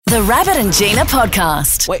The Rabbit and Gina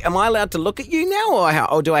podcast. Wait, am I allowed to look at you now,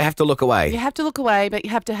 or do I have to look away? You have to look away, but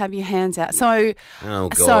you have to have your hands out. So, Oh,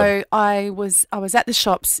 God. so I was at the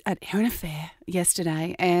shops at Erina Fair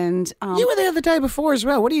yesterday, and You were there the day before as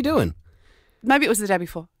well. What are you doing? maybe it was the day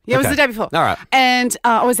before. Yeah, it was Okay. the day before. All right. And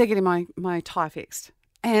I was there getting my tyre fixed.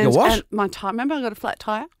 And, Your what? and my tyre. Remember, I got a flat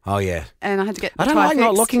tyre, Oh, yeah. and I had to get the I don't tyre like fixed.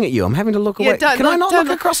 not looking at you. I'm having to look Yeah, away. don't Can I look- not don't look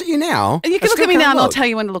look. across at you now? You I can look still at me can't now, and I'll look. tell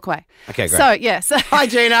you when to look away. Okay, great. So yeah, so Hi,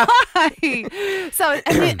 Gina. Hi. So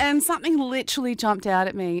and something literally jumped out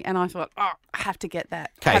at me, and I thought, oh, I have to get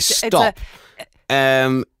that. Okay, Have to- it's stop.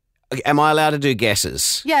 Am I allowed to do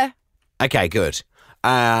guesses? Yeah, Okay, good.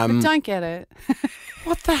 don't get it.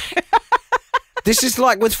 What the heck? This is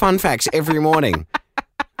like with fun facts every morning.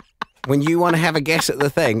 When you want to have a guess at the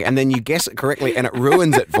thing and then you guess it correctly and it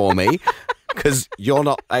ruins it for me because you're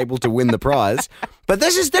not able to win the prize. But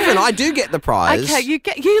this is different. I do get the prize. Okay, you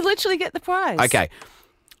literally get the prize. Okay.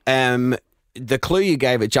 The clue you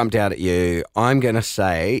gave, it jumped out at you. I'm going to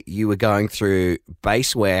say you were going through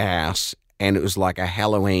Base Warehouse and it was like a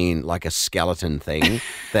Halloween, like a skeleton thing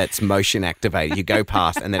that's motion activated. You go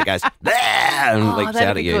past and then it goes, "Bah!" and leaps that'd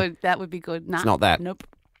out be at you. good. That would be good. Nah, It's not that. Nope.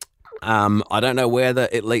 I don't know whether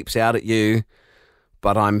it leaps out at you,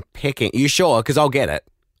 but I'm picking. You sure? Because I'll get it.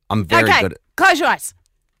 I'm very Okay, good at. close your eyes.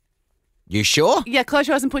 You sure? Yeah, close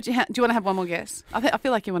your eyes and put your hand. Do you want to have one more guess? I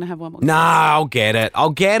feel like you want to have one more. No, I'll get it. I'll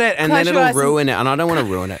get it, and Close then your it'll eyes and- ruin it, and I don't want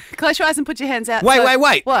to ruin it. Close your eyes and put your hands out.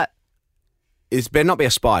 Wait. What? It better not be a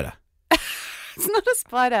spider It's not a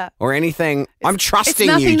spider. or anything. I'm It's trusting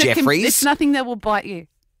nothing you, that Jeffries. it's nothing that will bite you.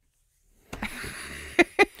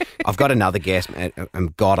 I've got another guess,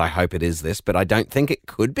 and God, I hope it is this, but I don't think it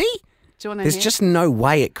could be. Do you want to There's hear? just no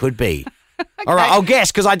way it could be. All right, I'll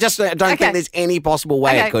guess because I just don't Okay. think there's any possible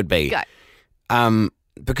way Okay, it could be. Go.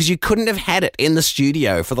 Because you couldn't have had it in the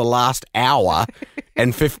studio for the last hour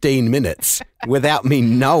and 15 minutes without me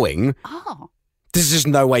knowing. Oh. There's just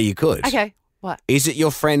no way you could. Okay. What? Is it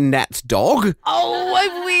your friend Nat's dog? Oh,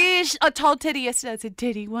 I wish. I told Teddy yesterday. I said,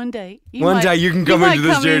 Teddy, one day. One day you can come might into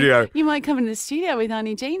the studio. You might come into the studio with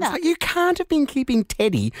Auntie Gina. But you can't have been keeping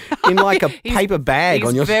Teddy in like a paper bag He's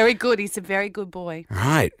on your... very good. He's a very good boy.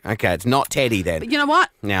 Right. Okay, it's not Teddy then. But you know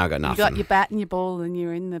what? Now I got You nothing. got your bat and your ball, and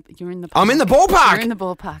you're in the. I'm in the ballpark. You're in the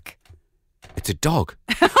ballpark. It's a dog.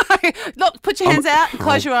 Look, put your hands out and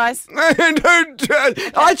close your eyes.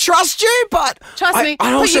 I trust you, but Trust me.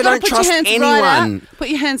 I also you gotta don't put trust your hands anyone. Right out. Put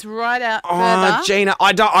your hands right out Oh, further. Gina,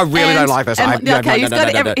 I really don't like this. And, No, okay,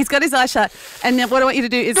 no. he's got his eyes shut. And then what I want you to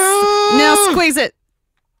do is now squeeze it.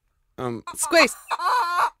 Squeeze.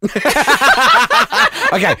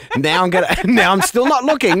 Okay, now I'm still not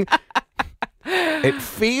looking.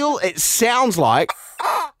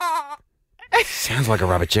 It sounds like a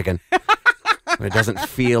rubber chicken. But it doesn't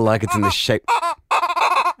feel like it's in the shape.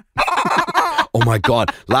 Oh my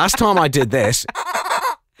God. Last time I did this.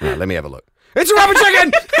 Right, let me have a look. It's a rubber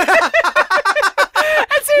chicken!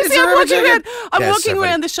 Seriously, a I'm rubber walking chicken. around. I'm That's walking so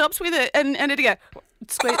around funny. the shops with it, and it'd go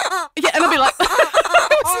squeeze. Yeah, and I'll be like,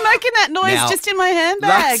 it's making that noise Now, just in my handbag.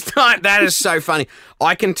 Last night, that is so funny.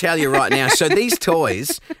 I can tell you right now. So these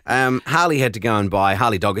toys, Harley had to go and buy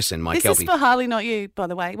Harley Doggerson, my This Kelpie. is for Harley, not you, by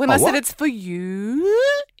the way. When Oh, I said what? it's for you,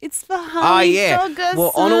 it's for Oh, Harley. yeah. Doggerson,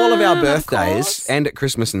 Well, on all of our of birthdays course. and at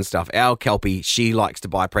Christmas and stuff, our Kelpie, she likes to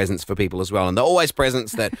buy presents for people as well. And they're always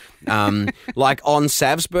presents that, like on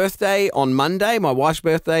Sav's birthday, on Monday, my wife's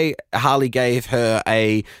birthday, Harley gave her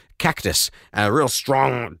a cactus, a real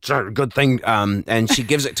strong, good thing. And she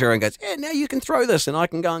gives it to her and goes, yeah, now you can throw this and I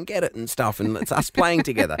can go and get it and stuff. And it's us playing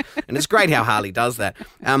together. And it's great how Harley does that.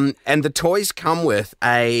 And the toys come with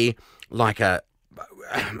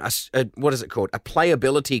what is it called? A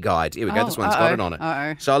playability guide. Here we go. Oh, This one's got it on it.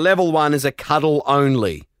 uh-oh. So level 1 is a cuddle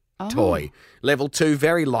only toy. Level 2,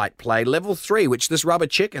 very light play. Level 3, which this rubber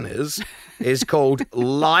chicken is called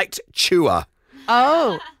light chewer.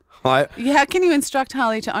 Oh, I, yeah, how can you instruct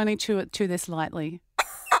Harley to only chew this lightly?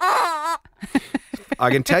 I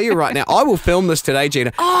can tell you right now, I will film this today,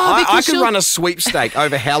 Gina. I because could she'll- run a sweepstake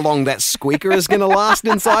over how long that squeaker is going to last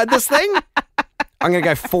inside this thing. I'm going to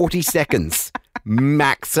go 40 seconds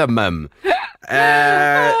maximum.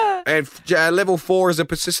 And level 4 is a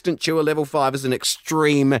persistent chewer. Level 5 is an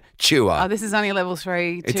extreme chewer. Oh, this is only level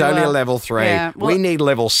 3. It's only a level 3. Yeah, well- we need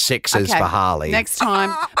level 6s Okay, for Harley. Next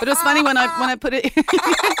time. But it was funny when I put it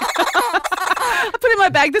I put it in my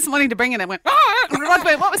bag this morning to bring it and went, Rod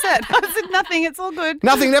went, what was that? I said, nothing, it's all good.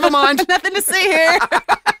 Nothing, never mind. Nothing to see here.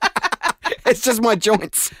 It's just my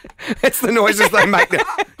joints. It's the noises they make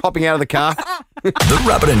popping out of the car. The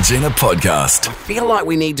Rabbit and Gina podcast. I feel like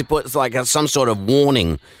we need to put like some sort of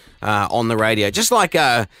warning on the radio, just like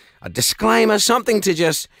a disclaimer, something to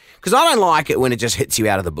just, because I don't like it when it just hits you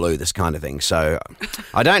out of the blue, this kind of thing. So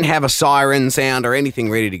I don't have a siren sound or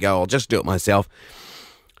anything ready to go. I'll just do it myself.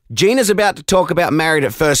 Gina's about to talk about Married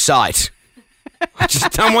at First Sight. I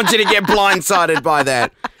just don't want you to get blindsided by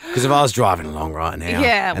that. Because if I was driving along right now,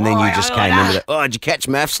 and then you just came in with it, oh, did you catch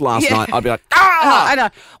maths last night? I'd be like, I know.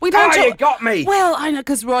 We don't. you got me. Well, I know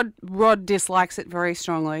because Rod dislikes it very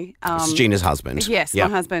strongly. It's Gina's husband. Yes, Yep.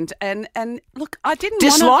 my husband. And look, I didn't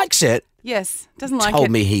Dislikes it. Yes, doesn't like Told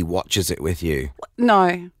it. me he watches it with you.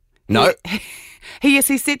 No. No. He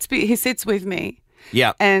sits with me.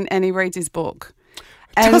 Yeah. And he reads his book.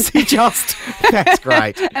 And Does he just? That's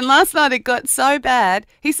great. And last night it got so bad.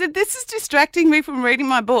 He said, "This is distracting me from reading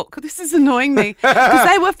my book. This is annoying me." Because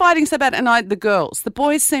they were fighting so bad. And the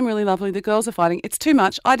boys seem really lovely. The girls are fighting. It's too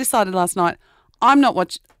much. I decided last night, I'm not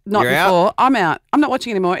watching. Not You're before. out? I'm out. I'm not watching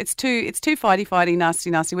anymore. It's too fighty,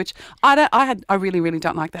 nasty, which I really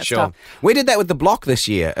don't like that Sure. stuff. We did that with The Block this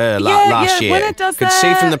year, last year. When it does Could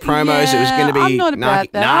see from the promos it was going to be. I'm not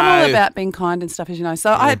about that. No. I'm all about being kind and stuff, as you know.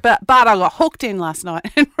 So but I got hooked in last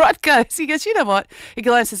night. And Rod goes, you know what? He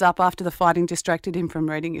glances up after the fighting distracted him from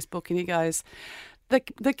reading his book, and he goes,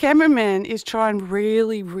 the cameraman is trying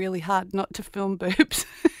really, really hard not to film boobs.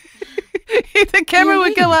 The camera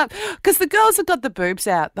would go up because the girls have got the boobs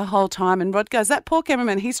out the whole time, and Rod goes, that poor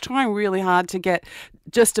cameraman, he's trying really hard to get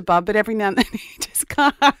just above, but every now and then he just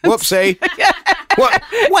can't. Whoopsie. What?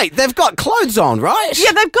 Wait, they've got clothes on, right?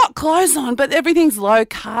 Yeah, they've got clothes on, but everything's low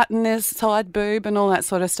cut and there's side boob and all that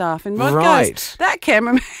sort of stuff. And Rod Right. goes, that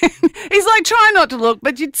cameraman, he's like trying not to look,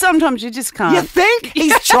 but sometimes you just can't. You think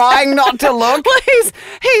he's trying not to look? Well,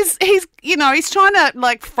 he's he's trying to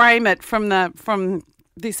like frame it from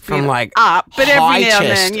this From bit like up, but high every now and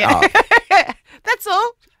chest then, yeah. That's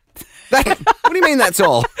all. What do you mean that's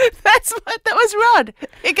all? That was Rod.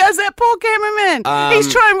 He goes, that poor cameraman.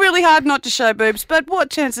 He's trying really hard not to show boobs, but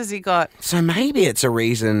what chance has he got? So maybe it's a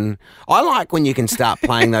reason. I like when you can start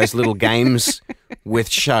playing those little games with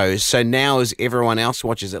shows. So now as everyone else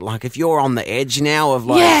watches it, like if you're on the edge now of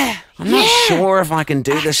like, I'm not sure if I can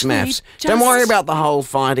do this, maths. Don't worry about the whole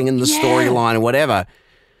fighting and the storyline or whatever.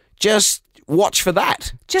 Just watch for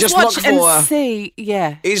that. Just look watch for and see,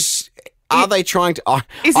 Are they trying to?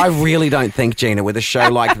 I really don't think, Gina, with a show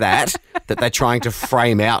like that they're trying to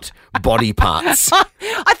frame out body parts.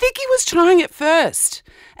 I think he was trying it first,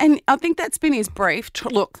 and I think that's been his brief.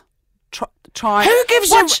 Try. Who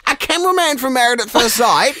gives a cameraman from Married at First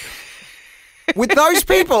Sight with those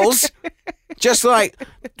people's? Just like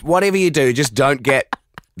whatever you do, just don't get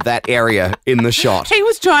that area in the shot. He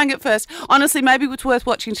was trying it first. Honestly, maybe it's worth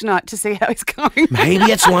watching tonight to see how he's going. Maybe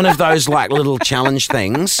it's one of those like little challenge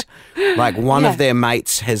things. Like one of their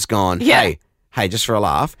mates has gone, hey, just for a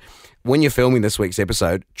laugh, when you're filming this week's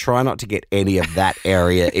episode, try not to get any of that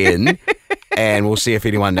area in and we'll see if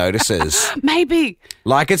anyone notices. Maybe.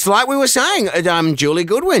 Like it's like we were saying, Julie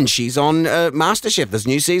Goodwin, she's on MasterChef, this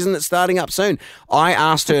new season that's starting up soon. I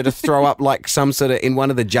asked her to throw up like some sort of, in one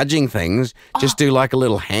of the judging things, just do like a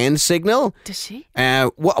little hand signal. Does she?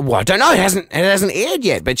 Well, I don't know. It hasn't aired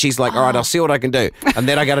yet, but she's like, all right, I'll see what I can do. And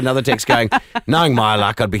then I got another text going, knowing my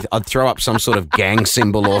luck, I'd throw up some sort of gang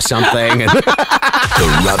symbol or something.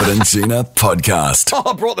 The Rabbit and Gina Podcast.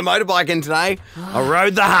 I brought the motorbike in today. I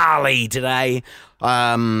rode the Harley today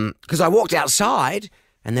because I walked outside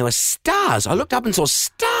and there were stars. I looked up and saw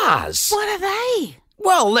stars. What are they?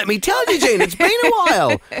 Well, let me tell you, Gene, it's been a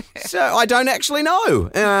while. So I don't actually know.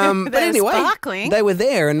 But anyway, sparkling. they were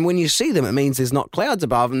there, and when you see them, it means there's not clouds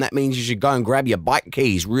above, and that means you should go and grab your bike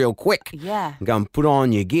keys real quick. Yeah. And go and put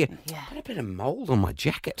on your gear. Yeah. Got a bit of mould on my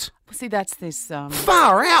jacket. Well, see, that's this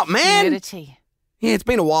Far out, man. humidity. Yeah, it's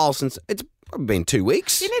been a while since, it's probably been 2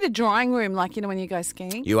 weeks. You need a drying room, like, when you go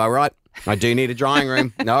skiing. You are right. I do need a drying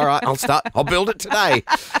room. All right, I'll build it today.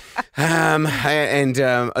 I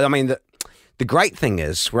mean, the great thing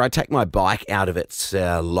is where I take my bike out of its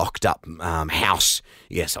locked up house.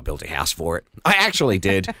 Yes, I built a house for it. I actually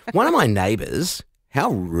did. One of my neighbours,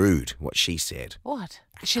 how rude what she said. What?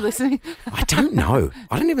 Is she listening? I don't know.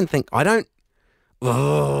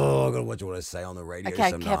 Oh, I've got to watch what I say on the radio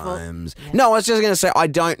sometimes. Careful. Yeah. No, I was just going to say I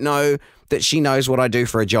don't know that she knows what I do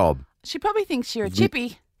for a job. She probably thinks you're a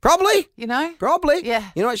chippy, Probably. Probably. Yeah.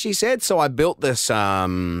 You know what she said? So I built this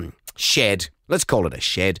shed. Let's call it a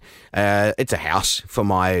shed. It's a house for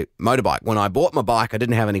my motorbike. When I bought my bike, I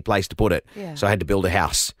didn't have any place to put it. Yeah. So I had to build a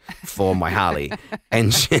house for my Harley.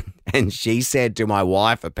 and she said to my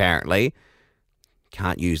wife, apparently,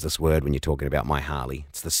 can't use this word when you're talking about my Harley.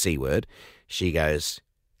 It's the C word. She goes,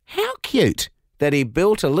 how cute that he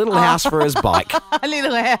built a little house for his bike. A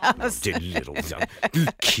little house. Little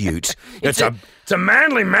cute. It's a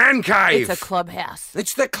manly man cave. It's a clubhouse.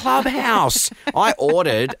 It's the clubhouse. I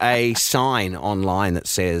ordered a sign online that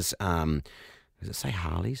says, does it say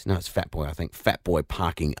Harleys? No, it's Fat Boy, I think. Fat Boy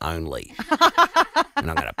parking only. And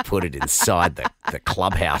I'm going to put it inside the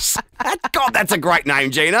clubhouse. God, that's a great name,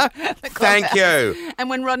 Gina. Thank you. And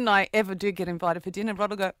when Rod and I ever do get invited for dinner, Rod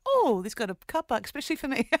will go, oh, this got a car park, especially for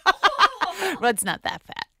me. Rod's not that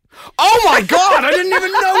fat. Oh, my God. I didn't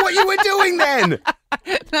even know what you were doing then.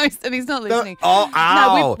 No, he's not listening.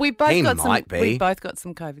 No, we both he got might be. We both got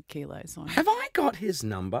some COVID kilos on. Have I got his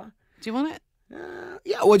number? Do you want it?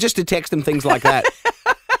 Yeah, well, just to text him things like that.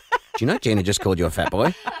 Do you know Gina just called you a fat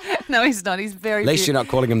boy? No, he's not. He's very. At least you're not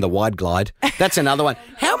calling him the Wide Glide. That's another one.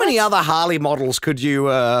 How many other Harley models could you be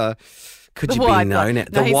known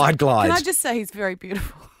at? The Wide Glide. Can I just say he's very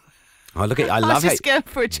beautiful? Oh, look at I love it. Just go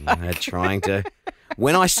for a joke. Trying to.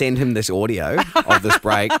 When I send him this audio of this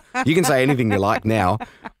break, you can say anything you like now.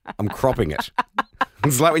 I'm cropping it.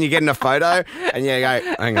 It's like when you get in a photo and you go,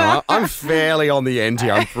 hang on, I'm fairly on the end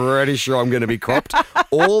here. I'm pretty sure I'm going to be cropped.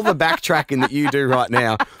 All the backtracking that you do right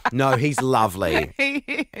now. No, he's lovely. He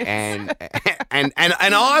is. And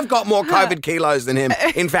I've got more COVID kilos than him.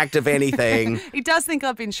 In fact, if anything. He does think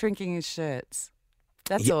I've been shrinking his shirts.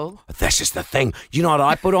 That's all. That's just the thing. You know what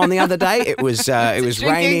I put on the other day? It was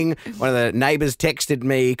raining. One of the neighbours texted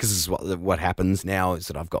me because this is what happens now is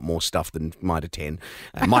that I've got more stuff than Mitre 10.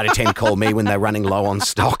 Mitre 10 call me when they're running low on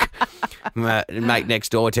stock. Mate next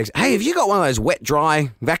door texts, hey, have you got one of those wet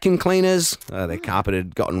dry vacuum cleaners? Their carpet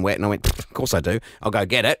had gotten wet, and I went, of course I do. I'll go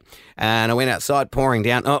get it. And I went outside pouring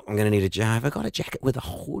down. Oh, I'm going to need a jacket. Have I got a jacket with a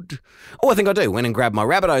hood? Oh, I think I do. Went and grabbed my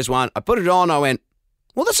Rabbitohs one. I put it on. I went,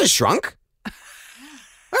 well, this has shrunk.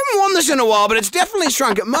 I haven't worn this in a while, but it's definitely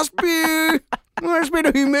shrunk. It must be the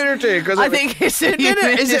humidity. I think it's the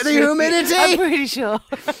humidity. Is it the humidity? I'm pretty sure.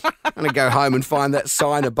 I'm going to go home and find that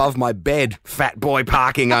sign above my bed. Fat boy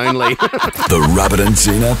parking only. The Rabbit and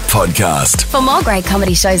Gina Podcast. For more great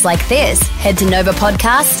comedy shows like this, head to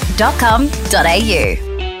novapodcast.com.au.